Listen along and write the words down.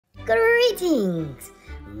Greetings!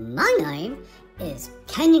 My name is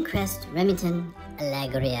Canyocrest Remington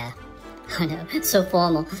Allegria. I know, so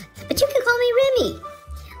formal, but you can call me Remmie.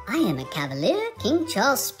 I am a Cavalier King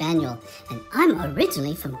Charles Spaniel, and I'm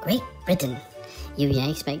originally from Great Britain. You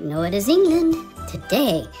Yanks might know it as England.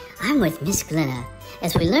 Today, I'm with Miss Glenna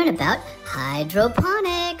as we learn about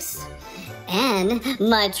hydroponics and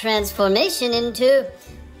my transformation into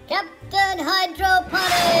Captain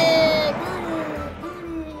Hydroponic!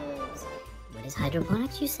 What is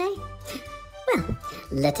hydroponics, you say? Well,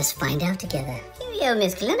 let us find out together. Yo,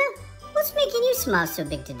 Miss Glenna, what's making you smile so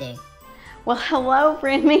big today? Well, hello,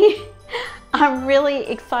 Remmie. I'm really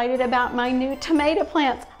excited about my new tomato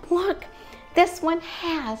plants. Look, this one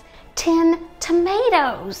has 10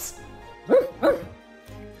 tomatoes.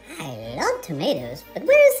 I love tomatoes, but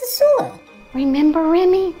where is the soil? Remember,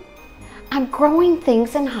 Remmie? I'm growing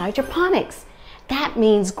things in hydroponics. That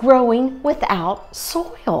means growing without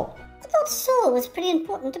soil. I thought soil was pretty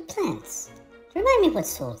important to plants. Remind me what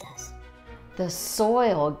soil does. The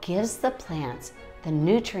soil gives the plants the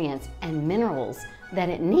nutrients and minerals that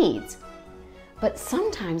it needs. But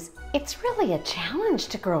sometimes it's really a challenge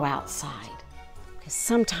to grow outside, because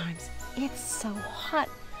sometimes it's so hot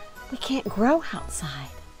we can't grow outside.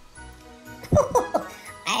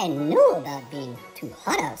 I know about being too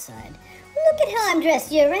hot outside. Look at how I'm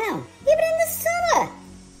dressed year-round, even in the summer.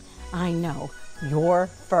 I know, your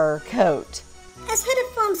fur coat. As head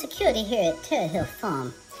of farm security here at Terra Hill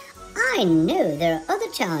Farm, I know there are other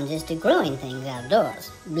challenges to growing things outdoors.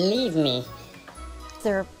 Believe me.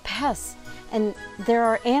 There are pests, and there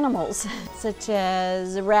are animals such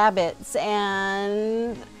as rabbits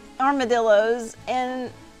and armadillos and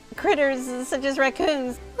critters such as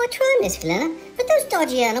raccoons. Well, try, Miss Glenna, but those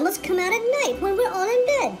dodgy animals come out at night when we're all in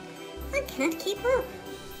bed. I can't keep up.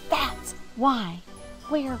 That's why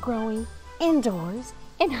we are growing indoors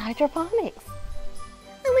in hydroponics.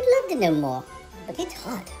 I would love to know more, but it's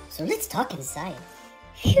hot, so let's talk inside.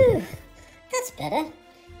 Phew, that's better.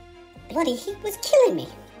 The bloody heat was killing me,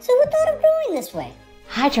 so who thought of growing this way?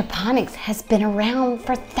 Hydroponics has been around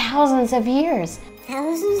for thousands of years.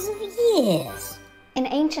 Thousands of years. In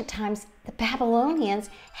ancient times, the Babylonians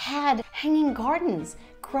had hanging gardens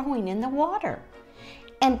growing in the water.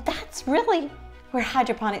 And that's really where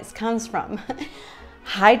hydroponics comes from.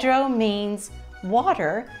 Hydro means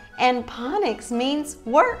water, and ponics means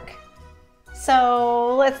work.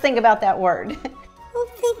 So let's think about that word. I'm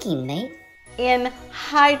thinking, mate. In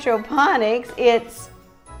hydroponics, it's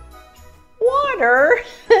water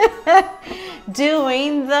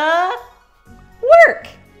doing the work.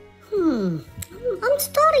 I'm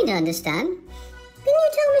starting to understand. Can you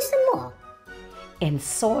tell me some more? In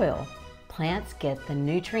soil, plants get the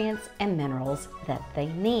nutrients and minerals that they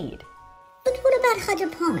need. But what about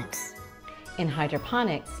hydroponics? In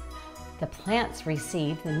hydroponics, the plants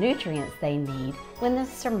receive the nutrients they need when they're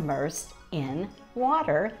submerged in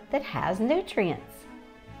water that has nutrients.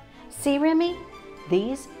 See, Remmie?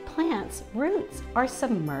 These plants' roots are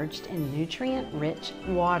submerged in nutrient-rich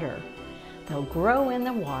water. They'll grow in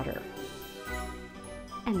the water.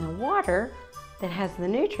 And the water that has the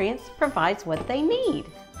nutrients provides what they need.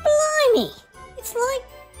 Blimey! It's like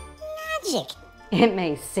magic. It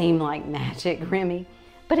may seem like magic, Remmie,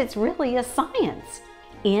 but it's really a science.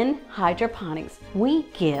 In hydroponics, we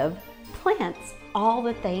give plants all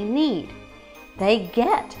that they need. They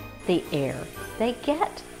get the air, they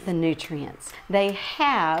get the nutrients, they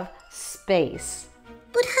have space.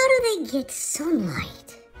 But how do they get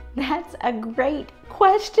sunlight? That's a great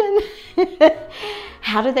question.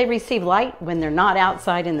 How do they receive light when they're not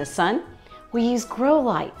outside in the sun? We use grow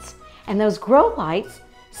lights, and those grow lights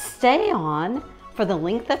stay on for the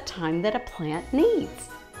length of time that a plant needs.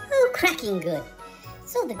 Oh, cracking good.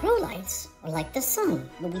 So the grow lights are like the sun,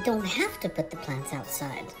 but we don't have to put the plants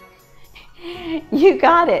outside. You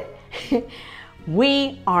got it.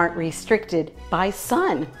 We aren't restricted by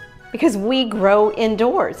sun because we grow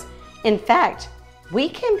indoors. In fact, we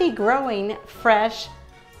can be growing fresh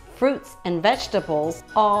fruits and vegetables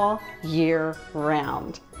all year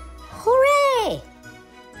round. Hooray!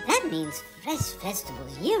 That means fresh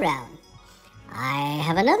vegetables year-round. I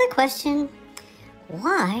have another question.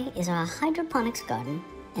 Why is our hydroponics garden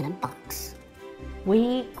in a box?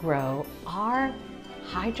 We grow our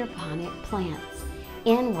hydroponic plants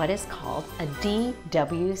in what is called a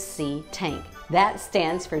DWC tank. That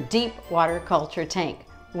stands for Deep Water Culture Tank,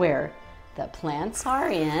 where the plants are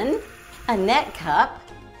in a net cup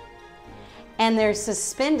and they're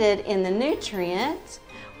suspended in the nutrients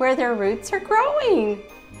where their roots are growing.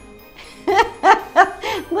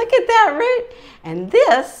 Look at that root. And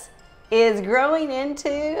this is growing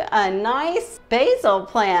into a nice basil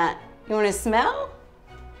plant. You want to smell?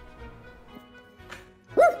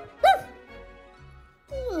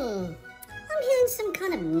 I'm hearing some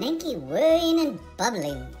kind of nanky whirring and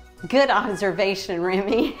bubbling. Good observation,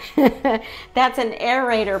 Remmie. That's an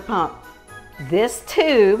aerator pump. This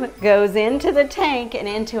tube goes into the tank and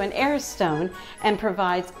into an air stone and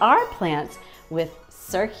provides our plants with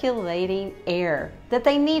circulating air that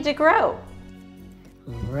they need to grow.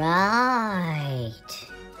 Right.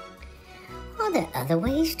 Are there other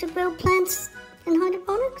ways to grow plants in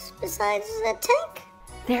hydroponics besides a tank?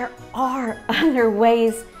 There are other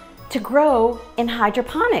ways to grow in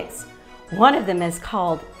hydroponics. One of them is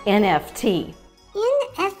called NFT.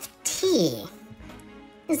 NFT?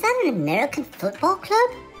 Is that an American football club?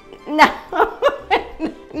 No,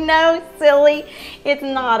 no, silly. It's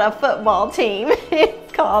not a football team.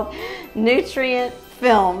 It's called nutrient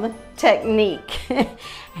film technique.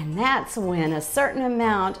 And that's when a certain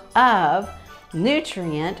amount of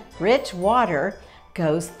nutrient-rich water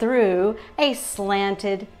goes through a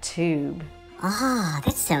slanted tube. Ah,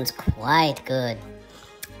 that sounds quite good.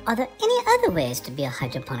 Are there any other ways to be a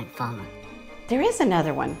hydroponic farmer? There is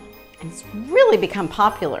another one, and it's really become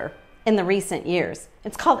popular in the recent years.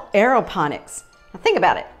 It's called aeroponics. Now think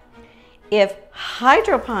about it. If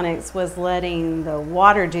hydroponics was letting the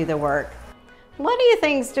water do the work, what do you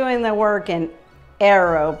think is doing the work in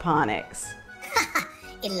aeroponics?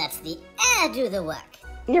 It lets the air do the work.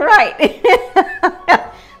 You're right.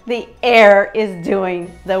 The air is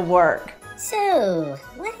doing the work. So,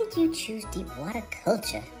 why did you choose deep water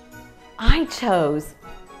culture? I chose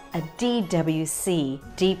a DWC,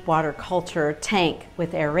 deep water culture tank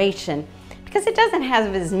with aeration, because it doesn't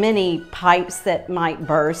have as many pipes that might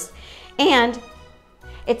burst, and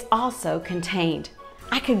it's also contained.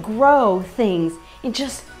 I could grow things in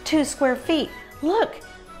just 2 square feet. Look,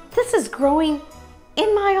 this is growing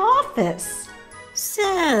in my office.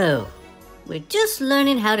 So, we're just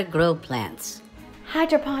learning how to grow plants.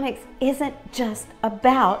 Hydroponics isn't just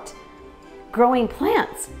about growing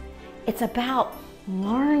plants. It's about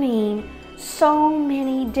learning so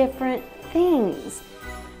many different things.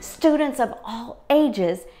 Students of all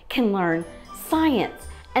ages can learn science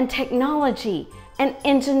and technology and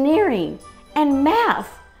engineering and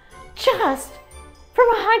math just from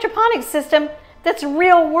a hydroponic system that's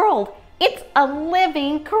real world. It's a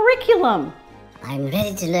living curriculum. I'm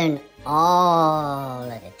ready to learn all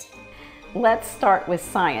of it. Let's start with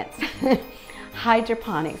science.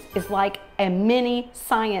 Hydroponics is like a mini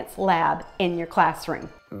science lab in your classroom.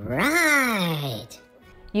 Right.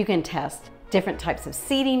 You can test different types of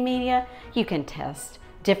seeding media. You can test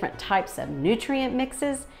different types of nutrient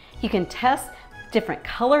mixes. You can test different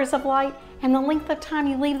colors of light and the length of time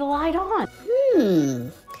you leave the light on.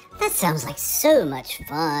 That sounds like so much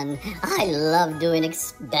fun. I love doing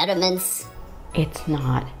experiments. It's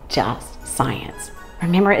not just science.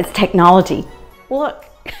 Remember, it's technology. Look,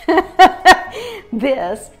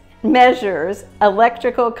 this measures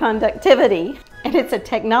electrical conductivity, and it's a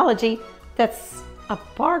technology that's a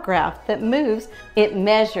bar graph that moves. It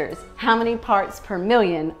measures how many parts per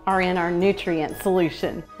million are in our nutrient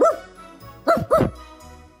solution.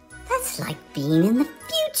 That's like being in the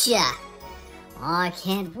future. Oh, I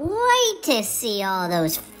can't wait to see all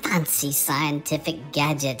those fancy scientific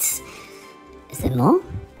gadgets. Is there more?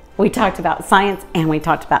 We talked about science and we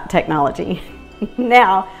talked about technology.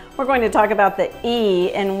 Now, we're going to talk about the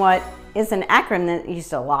E in what is an acronym that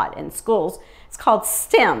used a lot in schools. It's called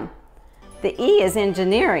STEM. The E is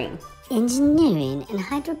engineering. Engineering and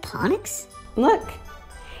hydroponics? Look,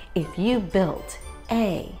 if you built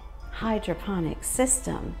a hydroponic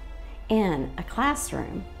system in a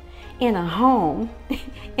classroom, in a home,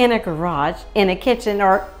 in a garage, in a kitchen,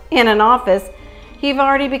 or in an office, you've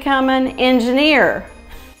already become an engineer.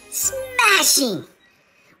 Smashing!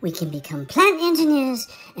 We can become plant engineers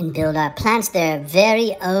and build our plants their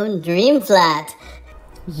very own dream flat.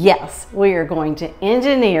 Yes, we are going to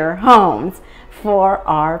engineer homes for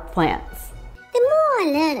our plants. The more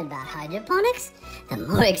I learn about hydroponics, the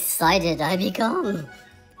more excited I become.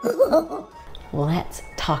 Let's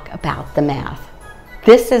talk about the math.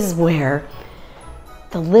 This is where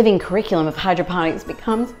the living curriculum of hydroponics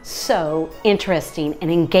becomes so interesting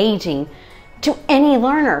and engaging to any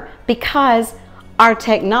learner, because our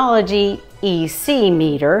technology EC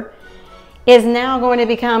meter is now going to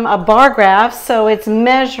become a bar graph, so it's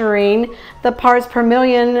measuring the parts per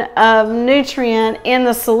million of nutrient in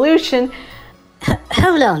the solution.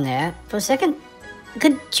 Hold on there for a second.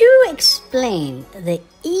 Could you explain the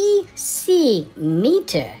EC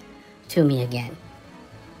meter to me again?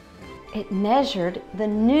 It measured the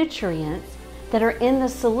nutrients that are in the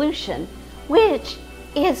solution, which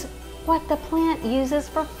is what the plant uses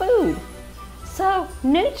for food. So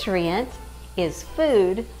nutrient is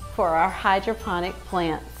food for our hydroponic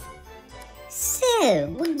plants.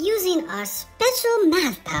 So, we're using our special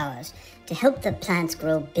math powers to help the plants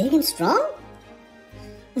grow big and strong?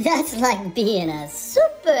 That's like being a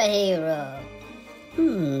superhero.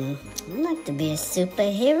 I'd like to be a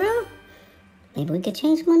superhero. Maybe we could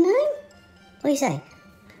change my name? What do you say?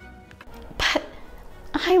 But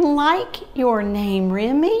I like your name,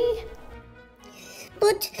 Remmie.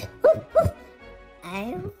 But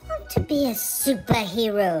I want to be a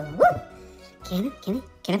superhero. Can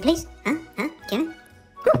I please? Can I?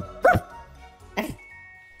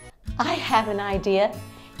 I have an idea.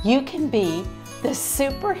 You can be the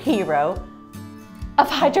superhero of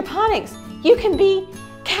hydroponics. You can be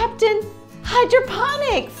Captain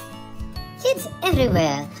Hydroponics. Kids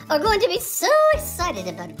everywhere are going to be so excited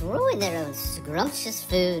about growing their own scrumptious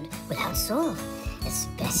food without soil,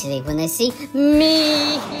 especially when they see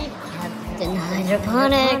me, Captain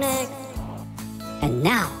Hydroponics. And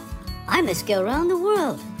now, I must go around the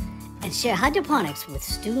world and share hydroponics with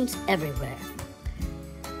students everywhere.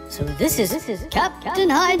 So this is Captain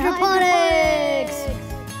Hydroponics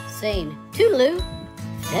saying toodaloo,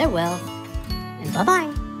 farewell, and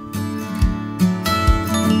bye-bye.